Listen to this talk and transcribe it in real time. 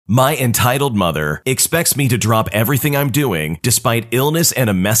My entitled mother expects me to drop everything I'm doing, despite illness and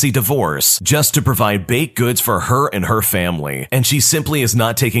a messy divorce, just to provide baked goods for her and her family. And she simply is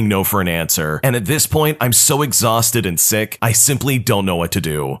not taking no for an answer. And at this point, I'm so exhausted and sick, I simply don't know what to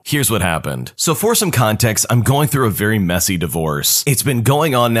do. Here's what happened. So for some context, I'm going through a very messy divorce. It's been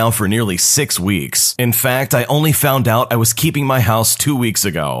going on now for nearly 6 weeks. In fact, I only found out I was keeping my house 2 weeks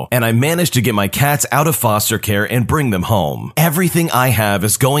ago, and I managed to get my cats out of foster care and bring them home. Everything I have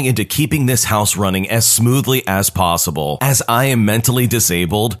is going into keeping this house running as smoothly as possible, as I am mentally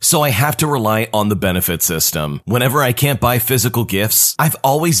disabled, so I have to rely on the benefit system. Whenever I can't buy physical gifts, I've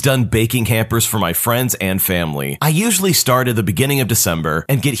always done baking hampers for my friends and family. I usually start at the beginning of December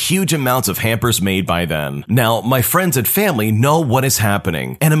and get huge amounts of hampers made by then. Now, my friends and family know what is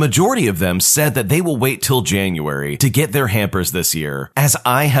happening, and a majority of them said that they will wait till January to get their hampers this year, as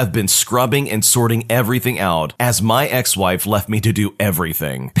I have been scrubbing and sorting everything out, as my ex-wife left me to do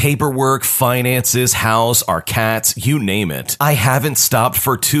everything. Paperwork, finances, house, our cats, you name it. I haven't stopped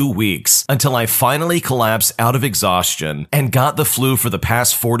for 2 weeks until I finally collapsed out of exhaustion and got the flu for the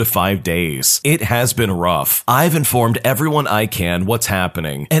past 4 to 5 days. It has been rough. I've informed everyone I can what's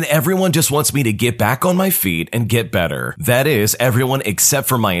happening, and everyone just wants me to get back on my feet and get better. That is, everyone except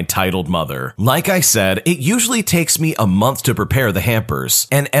for my entitled mother. Like I said, it usually takes me a month to prepare the hampers,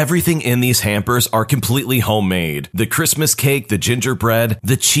 and everything in these hampers are completely homemade. The Christmas cake, the gingerbread,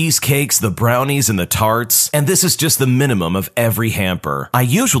 the cheesecakes, the brownies, and the tarts, and this is just the minimum of every hamper. I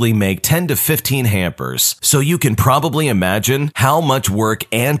usually make 10 to 15 hampers, so you can probably imagine how much work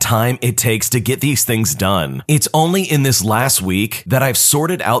and time it takes to get these things done. It's only in this last week that I've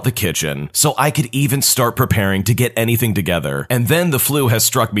sorted out the kitchen, so I could even start preparing to get anything together, and then the flu has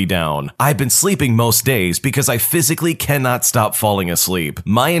struck me down. I've been sleeping most days because I physically cannot stop falling asleep.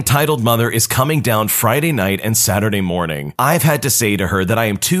 My entitled mother is coming down Friday night and Saturday morning. I've had to say to her that I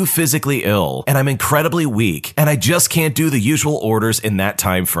am too physically ill, and I'm incredibly weak, and I just can't do the usual orders in that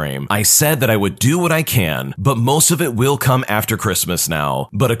time frame. I said that I would do what I can, but most of it will come after Christmas now.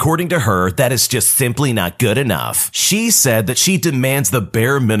 But according to her, that is just simply not good enough. She said that she demands the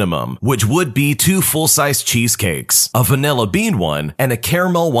bare minimum, which would be 2 full-size cheesecakes, a vanilla bean one, and a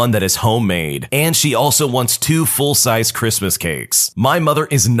caramel one that is homemade. And she also wants 2 full-size Christmas cakes. My mother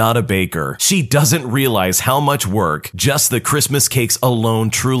is not a baker. She doesn't realize how much work just the Christmas cakes alone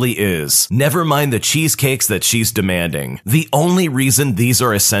truly is. Never mind the cheesecakes that she's demanding. The only reason these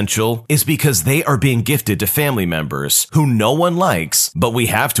are essential is because they are being gifted to family members who no one likes, but we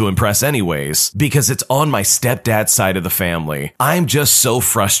have to impress anyways, because it's on my stepdad's side of the family. I'm just so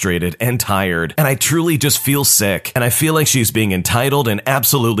frustrated and tired, and I truly just feel sick, and I feel like she's being entitled and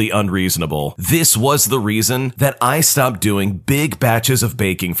absolutely unreasonable. This was the reason that I stopped doing big batches of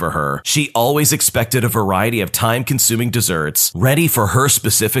baking for her. She always expected a variety of time-consuming desserts ready for her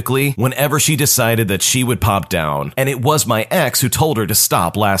specifically whenever she decided that she would pop down, and it was my ex who told her to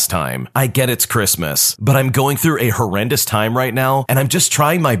stop last time. I get it's Christmas, but I'm going through a horrendous time right now, and I'm just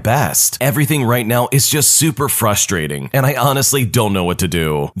trying my best. Everything right now is just super frustrating, and I honestly don't know what to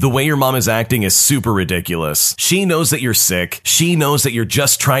do. The way your mom is acting is super ridiculous. She knows that you're sick, she knows that you're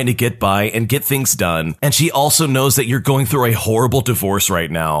just trying to get by and get things done, and she also knows that you're going through a horrible divorce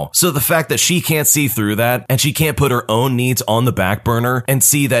right now. So the fact that she can't see through that, and she can't put her own needs on the back burner and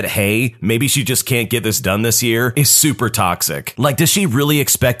see that, hey, maybe she just can't get this done this year, is super toxic. Like, does she really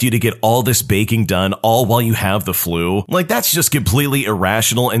expect you to get all this baking done all while you have the flu? Like, that's just completely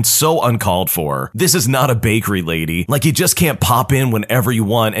irrational and so uncalled for. This is not a bakery, lady. Like, you just can't pop in whenever you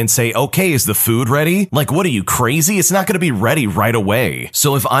want and say, okay, is the food ready? Like, what are you, crazy? It's not going to be ready right away.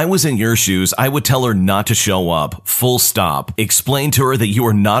 So if I was in your shoes, I would tell her not to show up. Full stop. Explain to her that you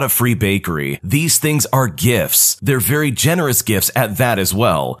are not a free bakery. These things are gifts. They're very generous gifts at that as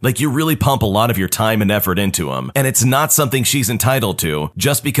well. Like, you really pump a lot of your time and effort into them. And it's not something she's entitled to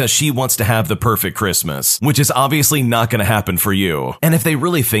just because she wants to have the perfect Christmas, which is obviously not going to happen for you. And if they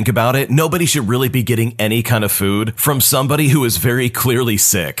really think about it, nobody should really be getting any kind of food from somebody who is very clearly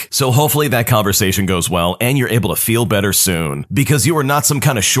sick. So hopefully that conversation goes well and you're able to feel better soon, because you are not some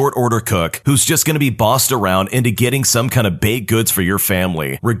kind of short order cook who's just going to be bossed around into getting some kind of baked goods for your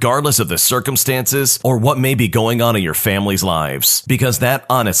family, regardless of the circumstances or what may be going on in your family's lives, because that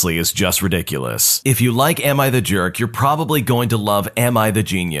honestly is just ridiculous. If you like Am I the Jerk, you're probably going to love Am I the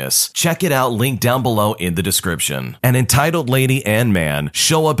Genius? Check it out, link down below in the description. An entitled lady and man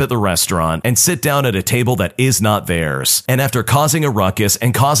show up at the restaurant and sit down at a table that is not theirs. And after causing a ruckus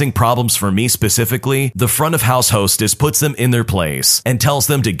and causing problems for me specifically, the front of house hostess puts them in their place and tells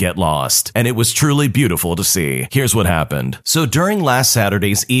them to get lost. And it was truly beautiful to see. Here's what happened. So during last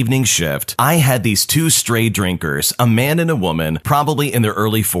Saturday's evening shift, I had these 2 stray drinkers, a man and a woman, probably in their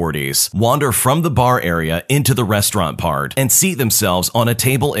early 40s, wander from the bar area into the restaurant part and seat themselves on a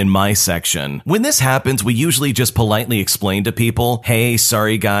table in my section. When this happens, we usually just politely explain to people, hey,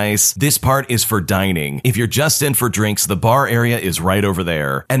 sorry guys, this part is for dining. If you're just in for drinks, the bar area is right over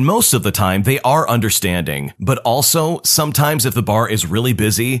there. And most of the time, they are understanding. But also, sometimes if the bar is really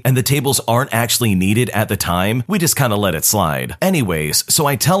busy and the tables aren't actually needed at the time, we just kind of let it slide. Anyways, so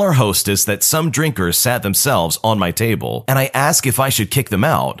I tell our hostess that some drinkers sat themselves on my table, and I ask if I should kick them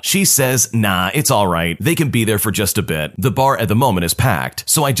out. She says, nah, it's alright. They can be there for just a bit. The bar at the moment is packed.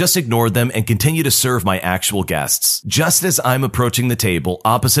 So I just ignored them and continue to serve my actual guests. Just as I'm approaching the table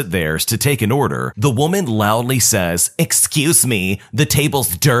opposite theirs to take an order, the woman loudly says, excuse me, the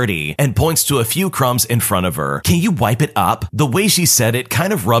table's dirty, and points to a few crumbs in front of her. Can you wipe it up? The way she said it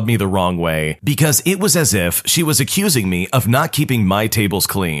kind of rubbed me the wrong way, because it was as if she was accusing me of not keeping my tables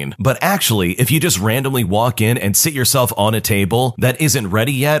clean. But actually, if you just randomly walk in and sit yourself on a table that isn't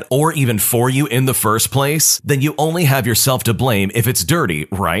ready yet or even for you in the first place, then you only have yourself to blame if it's dirty,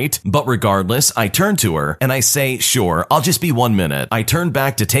 right? But regardless, I turn to her and I say, sure, I'll just be 1 minute. I turned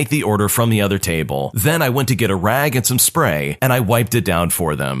back to take the order from the other table. Then I went to get a rag and some spray and I wiped it down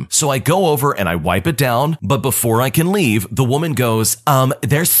for them. So I go over and I wipe it down, but before I can leave, the woman goes,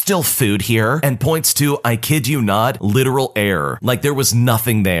 there's still food here, and points to, I kid you not, literal air, like there was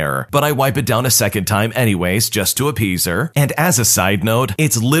nothing there. But I wipe it down a second time anyways, just to appease her. And as a side note,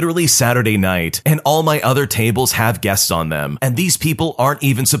 it's literally Saturday night, and all my other tables have guests on them, and these people aren't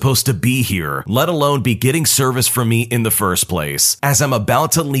even supposed to be here, let alone be getting service from me in the first place. As I'm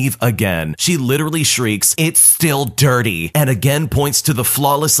about to leave again, she literally shrieks, it's still dirty, and again points to the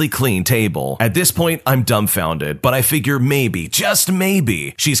flawlessly clean table. At this point, I'm dumbfounded, but I figure maybe, just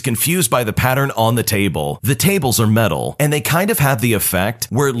maybe, she's confused by the pattern on the table. The tables are metal, and they kind of have the effect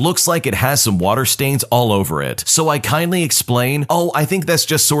where it looks like it has some water stains all over it. So I kindly explain, oh, I think that's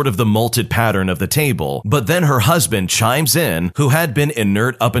just sort of the molted pattern of the table. But then her husband chimes in, who had been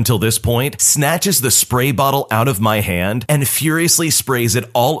inert up until this point, snatches the spray bottle out of my hand and furiously sprays it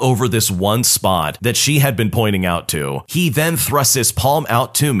all over this one spot that she had been pointing out to. He then thrusts his palm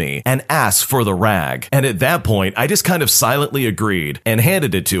out to me and asks for the rag. And at that point, I just kind of silently agreed and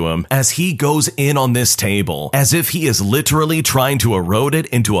handed it to him as he goes in on this table, as if he is literally trying to erode it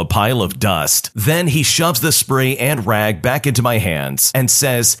into a pile of dust. Then he shoves the spray and rag back into my hands and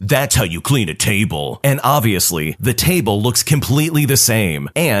says, that's how you clean a table. And obviously, the table looks completely the same,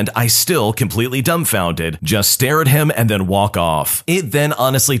 and I still completely dumbfounded, just stare at him and then walk off. It then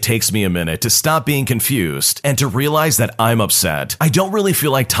honestly takes me a minute to stop being confused and to realize that I'm upset. I don't really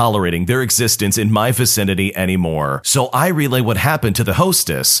feel like tolerating their existence in my vicinity anymore. So I relay what happened to the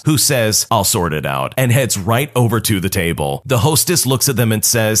hostess, who says, I'll sort it out, and heads right over to the table. The hostess looks at them and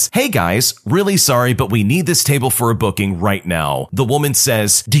says, hey guys, really sorry, but we need this table for a booking right now. The woman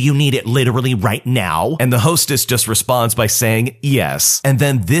says, do you need it literally right now? And the hostess just responds by saying, yes. And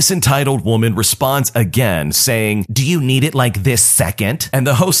then this entitled woman responds again, saying, do you need it like this second? And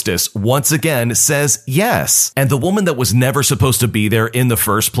the hostess once again says, yes. And the woman that was never supposed to be there in the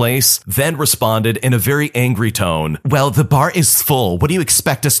first place then responded in a very angry tone, well, the bar is full. What do you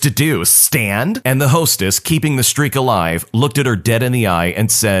expect us to do? Stand? And the hostess, keeping the streak alive, looked at her dead in the eye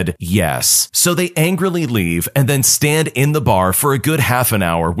and said, yes. So they angrily leave and then stand in the bar for a good half an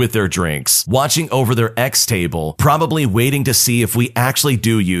hour with their drinks, watching over their ex table, probably waiting to see if we actually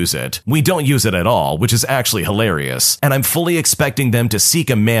do use it. We don't use it at all, which is actually hilarious, and I'm fully expecting them to seek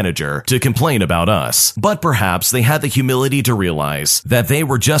a manager to complain about us. But perhaps they had the humility to realize that they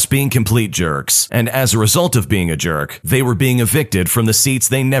were just being complete jerks, and as a result of being a jerk, they were being evicted from the seats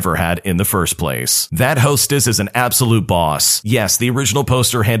they never had in the first place. That hostess is an absolute boss. Yes, the original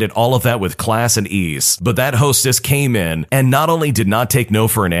poster handled all of that with class and ease, but that hostess came in and not only did not take no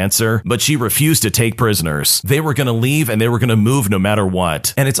for an answer, but she refused to take prisoners. They were going to leave and they were going to move no matter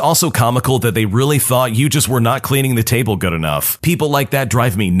what. And it's also comical that they really thought you just were not cleaning the table good enough. People like that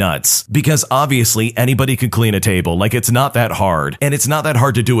drive me nuts, because obviously anybody could clean a table. Like, it's not that hard, and it's not that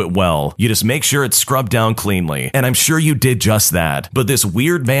hard to do it well. You just make sure it's scrubbed down cleanly, and I'm sure you did just that. But this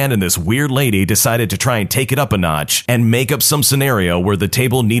weird man and this weird lady decided to try and take it up a notch and make up some scenario where the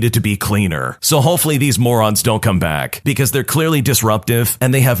table needed to be cleaner. So hopefully these morons don't come back, because they're clearly disruptive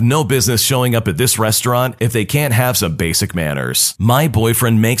and they have no business showing up at this restaurant if they can't have some basic manners. My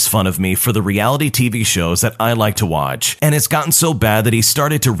boyfriend makes fun of me for the reality TV shows that I like to watch, and it's gotten so bad that he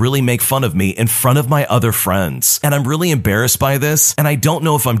started to really make fun of me in front of my other friends. And I'm really embarrassed by this, and I don't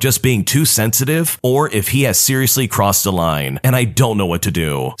know if I'm just being too sensitive or if he has seriously crossed a line, and I don't know what to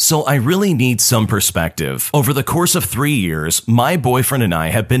do. So I really need some perspective. Over the course of 3 years, my boyfriend and I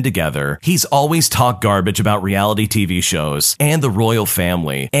have been together. He's always talked garbage about reality TV shows and the royal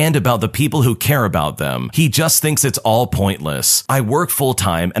family and about the people who care about them. He just thinks it's all pointless. I work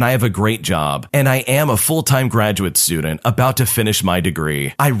full-time and I have a great job, and I am a full-time graduate student about to finish my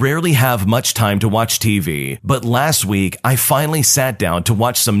degree. I rarely have much time to watch TV, but last week I finally sat down to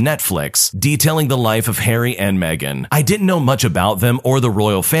watch some Netflix detailing the life of Harry and Meghan. I didn't know much about them or the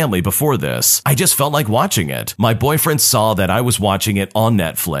royal family before this. I just felt like watching it. My boyfriend saw that I was watching it on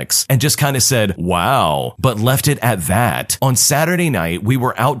Netflix and just kind of said, wow, but left it at that. On Saturday night, we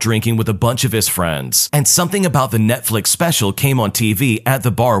were out drinking with a bunch of his friends, and something about the Netflix special came on TV at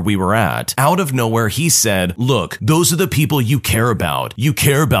the bar we were at. Out of nowhere, he said, look, those are the people you care about. You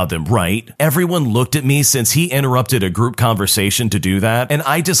care about them, right? Everyone looked at me since he interrupted a group conversation to do that, and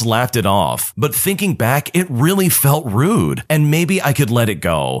I just laughed it off. But thinking back, it really felt rude, and maybe I could let it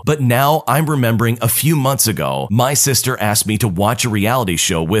go. But now I'm remembering a few months ago, my sister asked me to watch a reality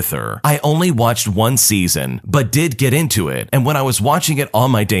show with her. I only watched one season, but did get into it, and when I was watching it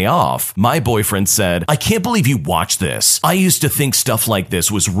on my day off, my boyfriend said, I can't believe you watched this. I used to think stuff like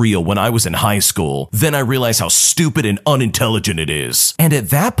this was real when I was in high school. Then I realized how stupid and unintelligent it is. And at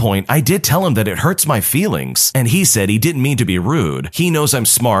that point, I did tell him that it hurts my feelings, and he said he didn't mean to be rude. He knows I'm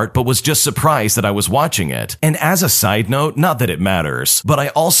smart, but was just surprised that I was watching it. And as a side note, not that it matters, but I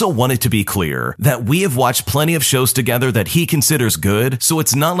also wanted to be clear that we have watched plenty of shows together that he considers good, so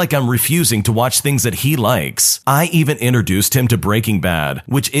it's not like I'm refusing to watch things that he likes. I even introduced him to Breaking Bad,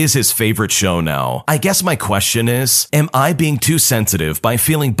 which is his favorite show now. I guess my question is, am I being too sensitive by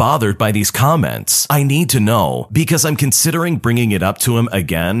feeling bothered by these comments? I need to know, because I'm considering bringing it up to him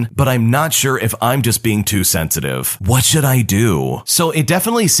again, but I'm not sure if I'm just being too sensitive. What should I do? So it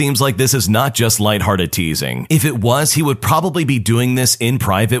definitely seems like this is not just lighthearted teasing. If it was, he would probably be doing this in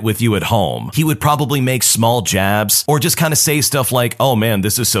private with you at home. He would probably make small jabs or just kind of say stuff like, oh man,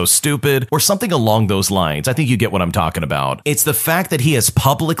 this is so stupid, or something along those lines. I think you get what I'm talking about. It's the fact that he has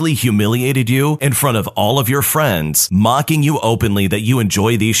publicly humiliated you in front of all of your friends, mocking you openly that you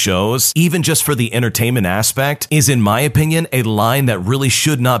enjoy these shows, even just for the entertainment aspect, is in my opinion a line that really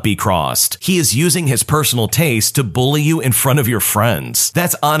should not be crossed. He is using his personal taste to bully you in front of your friends.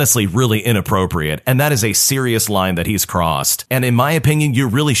 That's honestly really inappropriate, and that is a serious line that he's crossed. And in my opinion, you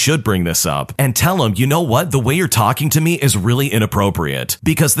really should bring this up and tell him, you know what, the way you're talking to me is really inappropriate,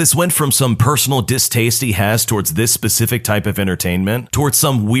 because this went from some personal distaste he has towards this specific type of entertainment towards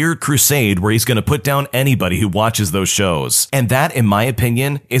some weird crusade where he's going to put down anybody who watches those shows. And that, in my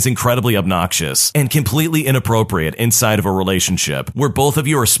opinion, is incredibly obnoxious and completely inappropriate inside of a relationship where both of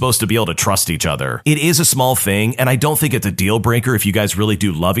you are supposed to be able to trust each other. It is a small thing, and I don't think it's a deal breaker if you guys really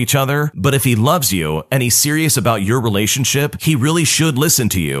do love each other, but if he loves you and he's serious about your relationship, he really should listen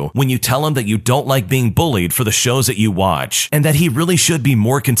to you when you tell him that you don't like being bullied for the shows that you watch, and that he really should be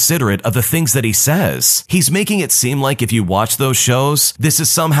more considerate of the things that he says. He's making it seem like if you watch those shows, this is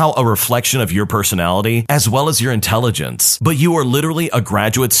somehow a reflection of your personality as well as your intelligence, but you are literally a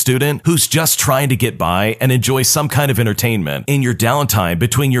graduate student who's just trying to get by and enjoy some kind of entertainment in your downtime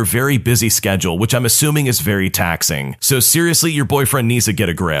between your very busy schedule, which I'm assuming is very taxing. So seriously, your boyfriend needs to get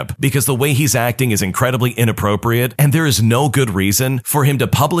a grip, because the way he's acting is incredibly inappropriate, and there is no good reason for him to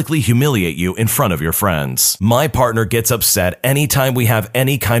publicly humiliate you in front of your friends. My partner gets upset anytime we have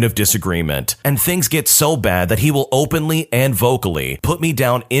any kind of disagreement, and things get so bad that he will openly and vocally put me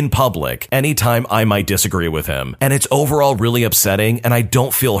down in public anytime I might disagree with him. And it's overall really upsetting, and I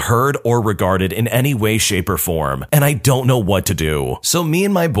don't feel heard or regarded in any way, shape, or form, and I don't know what to do. So me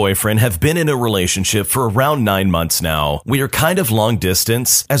and my boyfriend have been in a relationship for around 9 months now. We are kind of long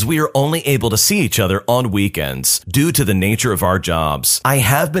distance, as we are only able to see each other on weekends due to the nature of our jobs. I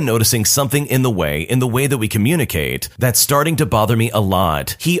have been noticing something in the way that we communicate that's starting to bother me a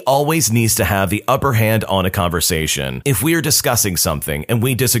lot. He always needs to have the upper hand on a conversation. If we are discussing something and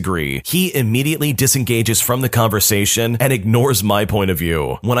we disagree, he immediately disengages from the conversation and ignores my point of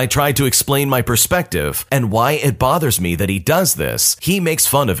view. When I try to explain my perspective and why it bothers me that he does this, he makes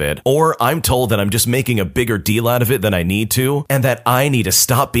fun of it, or I'm told that I'm just making a bigger deal out of it than I need to, and that I need to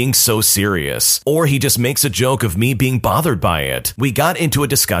stop being so serious, or he just makes a joke of me being bothered by it. We got into a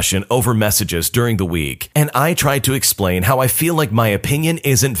discussion over messages during the week, and I tried to explain how I feel like my opinion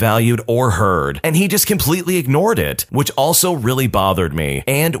isn't valued or heard, and he just completely ignored it, which also really bothered me.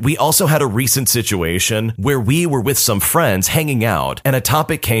 And we also had a recent situation where we were with some friends hanging out, and a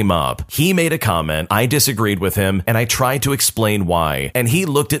topic came up. He made a comment, I disagreed with him, and I tried to explain why, and he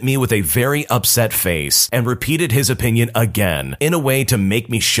looked at me with a very upset face and repeated his opinion again in a way to make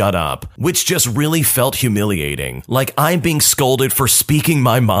me shut up, which just really felt humiliating, like I'm being scolded for speaking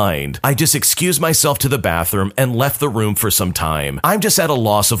my mind. I just excused myself to the bathroom and left the room for some time. I'm just at a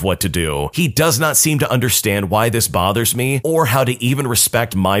loss of what to do. He does not seem to to understand why this bothers me or how to even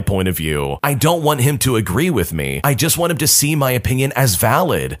respect my point of view. I don't want him to agree with me. I just want him to see my opinion as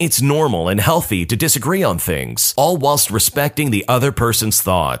valid. It's normal and healthy to disagree on things, all whilst respecting the other person's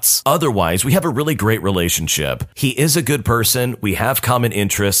thoughts. Otherwise, we have a really great relationship. He is a good person, we have common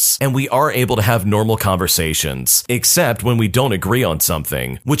interests, and we are able to have normal conversations, except when we don't agree on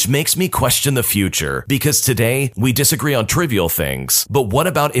something, which makes me question the future, because today we disagree on trivial things. But what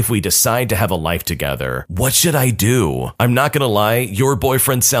about if we decide to have a life together? What should I do? I'm not gonna lie, your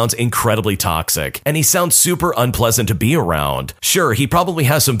boyfriend sounds incredibly toxic, and he sounds super unpleasant to be around. Sure, he probably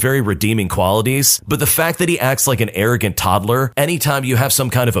has some very redeeming qualities, but the fact that he acts like an arrogant toddler anytime you have some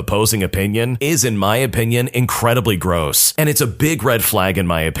kind of opposing opinion is, in my opinion, incredibly gross. And it's a big red flag in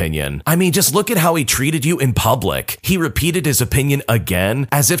my opinion. I mean, just look at how he treated you in public. He repeated his opinion again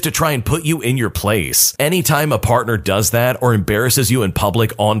as if to try and put you in your place. Anytime a partner does that or embarrasses you in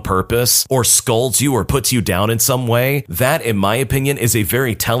public on purpose or scolds you or puts you down in some way, that, in my opinion, is a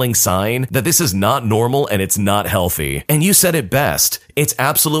very telling sign that this is not normal and it's not healthy. And you said it best. It's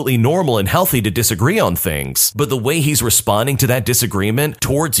absolutely normal and healthy to disagree on things, but the way he's responding to that disagreement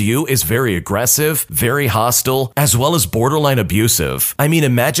towards you is very aggressive, very hostile, as well as borderline abusive. I mean,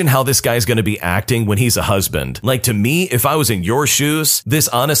 imagine how this guy's gonna be acting when he's a husband. Like, to me, if I was in your shoes, this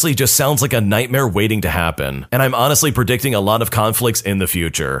honestly just sounds like a nightmare waiting to happen. And I'm honestly predicting a lot of conflicts in the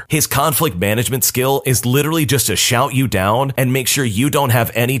future. His conflict management skill is literally just to shout you down and make sure you don't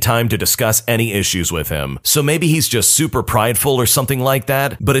have any time to discuss any issues with him. So maybe he's just super prideful or something like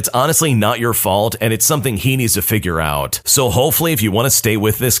that, but it's honestly not your fault and it's something he needs to figure out. So hopefully if you want to stay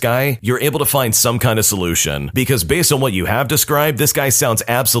with this guy, you're able to find some kind of solution, because based on what you have described, this guy sounds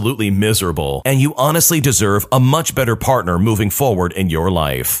absolutely miserable and you honestly deserve a much better partner moving forward in your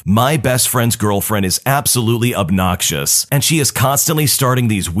life. My best friend's girlfriend is absolutely obnoxious and she is constantly starting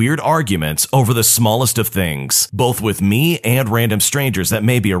these weird arguments over the smallest of things, both with me and random strangers that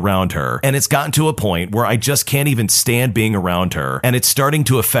may be around her. And it's gotten to a point where I just can't even stand being around her, and it's starting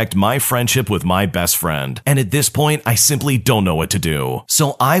to affect my friendship with my best friend. And at this point, I simply don't know what to do.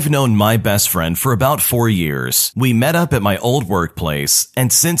 So I've known my best friend for about 4 years. We met up at my old workplace,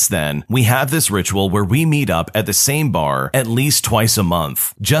 and since then, we have this ritual where we meet up at the same bar at least twice a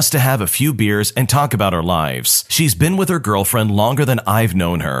month, just to have a few beers and talk about our lives. She's been with her girlfriend longer than I've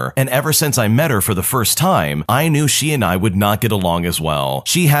known her, and ever since I met her for the first time, I knew she and I would not get along as well.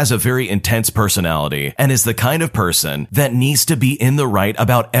 She has a very intense personality, and is the kind of person that needs to be in the right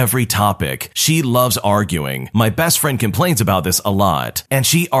about every topic. She loves arguing. My best friend complains about this a lot, and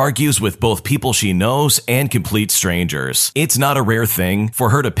she argues with both people she knows and complete strangers. It's not a rare thing for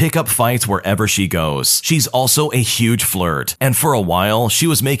her to pick up fights wherever she goes. She's also a huge flirt, and for a while, she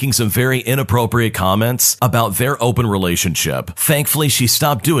was making some very inappropriate comments about their open relationship. Thankfully, she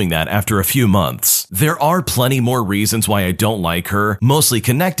stopped doing that after a few months. There are plenty more reasons why I don't like her, mostly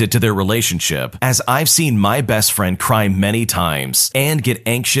connected to their relationship, as I've seen my best friend cry many times and get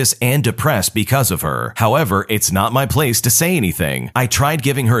anxious and depressed because of her. However, it's not my place to say anything. I tried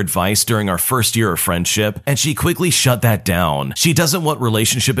giving her advice during our first year of friendship, and she quickly shut that down. She doesn't want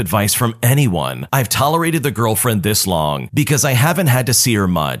relationship advice from anyone. I've tolerated the girlfriend this long because I haven't had to see her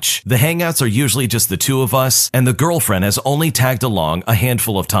much. The hangouts are usually just the two of us, and the girlfriend has only tagged along a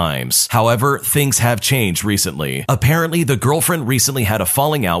handful of times. However, things have changed recently. Apparently, the girlfriend recently had a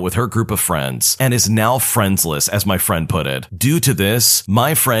falling out with her group of friends and is now friendsless, as my friend put it. Due to this,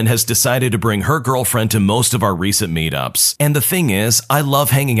 my friend has decided to bring her girlfriend to most of our recent meetups. And the thing is, I love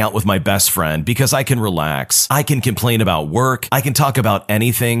hanging out with my best friend because I can relax. I can complain about work, I can talk about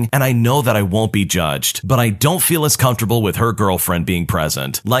anything, and I know that I won't be judged. But I don't feel as comfortable with her girlfriend being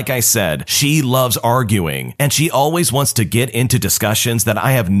present. Like I said, she loves arguing, and she always wants to get into discussions that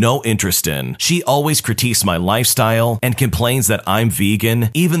I have no interest in. She always critiques my lifestyle and complains that I'm vegan,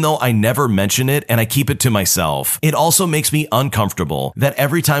 even though I never mention it and I keep it to myself. It also makes me uncomfortable that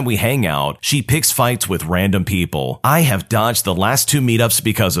every time we hang out, she picks fights with random people. I have dodged the last 2 meetups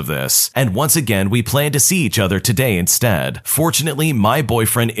because of this, and once again, we plan to see each other today instead. Fortunately, my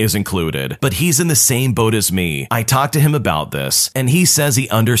boyfriend is included, but he's in the same boat as me. I talked to him about this, and he says he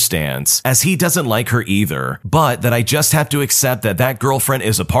understands, as he doesn't like her either, but that I just have to accept that that girlfriend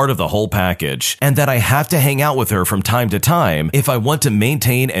is a part of the whole package, and that I have to hang out with her from time to time if I want to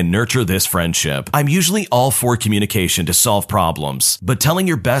maintain and nurture this friendship. I'm usually all for communication to solve problems, problems, but telling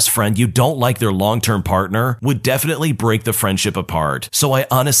your best friend you don't like their long-term partner would definitely break the friendship apart, so I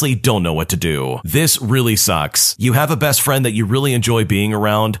honestly don't know what to do. This really sucks. You have a best friend that you really enjoy being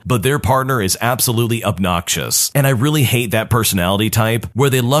around, but their partner is absolutely obnoxious, and I really hate that personality type where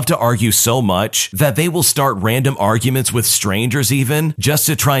they love to argue so much that they will start random arguments with strangers even, just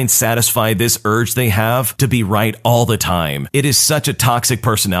to try and satisfy this urge they have to be right all the time. It is such a toxic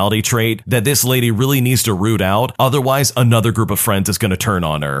personality trait that this lady really needs to root out, otherwise another group of friends is going to turn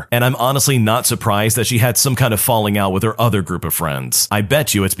on her. And I'm honestly not surprised that she had some kind of falling out with her other group of friends. I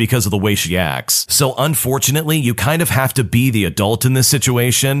bet you it's because of the way she acts. So unfortunately, you kind of have to be the adult in this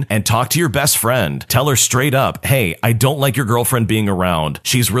situation and talk to your best friend. Tell her straight up, hey, I don't like your girlfriend being around.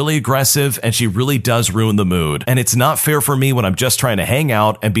 She's really aggressive and she really does ruin the mood. And it's not fair for me when I'm just trying to hang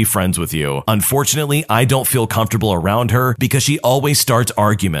out and be friends with you. Unfortunately, I don't feel comfortable around her because she always starts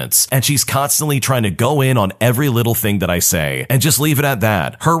arguments and she's constantly trying to go in on every little thing that I say. And just leave it at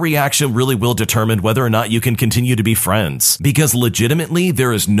that. Her reaction really will determine whether or not you can continue to be friends, because legitimately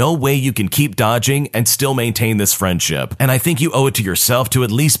there is no way you can keep dodging and still maintain this friendship. And I think you owe it to yourself to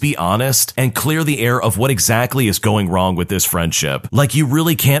at least be honest and clear the air of what exactly is going wrong with this friendship. Like, you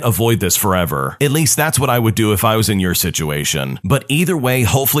really can't avoid this forever. At least that's what I would do if I was in your situation. But either way,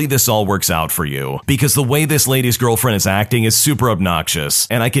 hopefully this all works out for you, because the way this lady's girlfriend is acting is super obnoxious,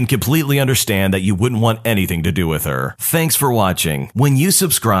 and I can completely understand that you wouldn't want anything to do with her. Thanks for watching. When you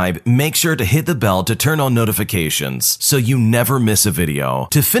subscribe, make sure to hit the bell to turn on notifications so you never miss a video.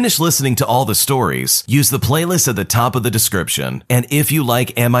 To finish listening to all the stories, use the playlist at the top of the description. And if you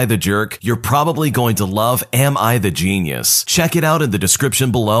like Am I the Jerk, you're probably going to love Am I the Genius. Check it out in the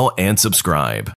description below and subscribe.